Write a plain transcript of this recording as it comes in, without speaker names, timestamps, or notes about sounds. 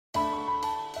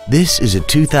This is a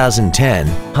 2010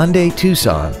 Hyundai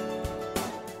Tucson.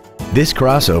 This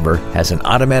crossover has an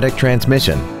automatic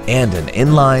transmission and an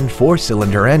inline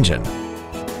 4-cylinder engine.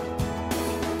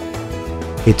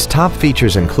 Its top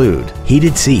features include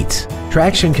heated seats,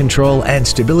 traction control and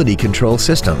stability control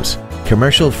systems,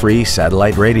 commercial-free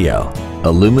satellite radio,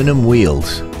 aluminum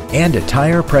wheels, and a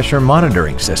tire pressure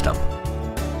monitoring system.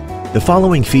 The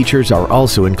following features are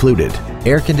also included: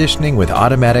 air conditioning with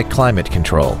automatic climate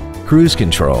control, cruise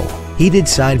control, heated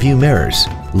side view mirrors,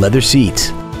 leather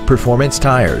seats, performance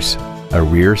tires, a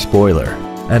rear spoiler,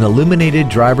 an illuminated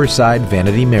driver's side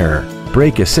vanity mirror,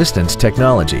 brake assistance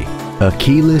technology, a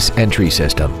keyless entry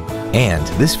system, and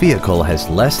this vehicle has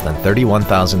less than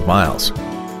 31,000 miles.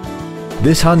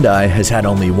 This Hyundai has had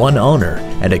only one owner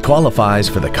and it qualifies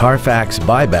for the Carfax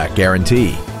buyback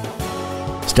guarantee.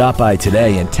 Stop by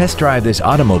today and test drive this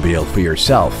automobile for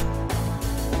yourself.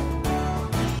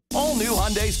 All new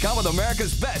Hyundais come with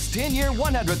America's best 10-year,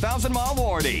 100,000-mile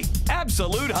warranty.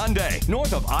 Absolute Hyundai,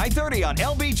 north of I-30 on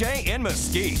LBJ in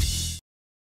Mesquite.